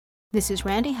This is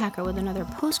Randi Hacker with another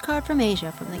postcard from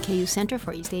Asia from the KU Center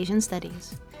for East Asian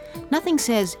Studies. Nothing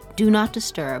says "do not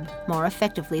disturb" more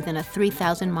effectively than a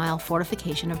 3,000-mile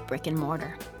fortification of brick and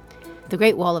mortar. The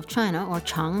Great Wall of China, or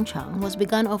chang, was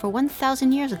begun over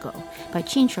 1,000 years ago by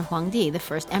Qin Shi Huang, the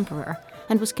first emperor,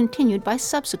 and was continued by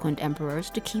subsequent emperors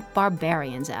to keep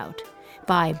barbarians out.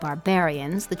 By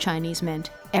barbarians, the Chinese meant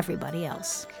everybody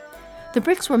else. The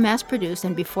bricks were mass-produced,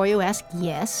 and before you ask,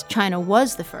 yes, China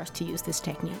was the first to use this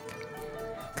technique.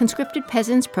 Conscripted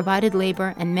peasants provided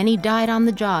labor, and many died on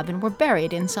the job and were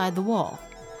buried inside the wall.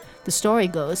 The story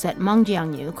goes that Meng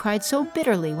Jiang Nu cried so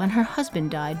bitterly when her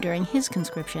husband died during his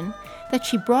conscription that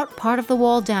she brought part of the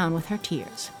wall down with her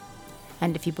tears.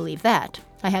 And if you believe that,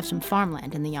 I have some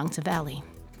farmland in the Yangtse Valley.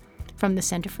 From the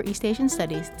Center for East Asian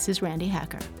Studies, this is Randi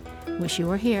Hacker. Wish you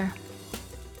were here.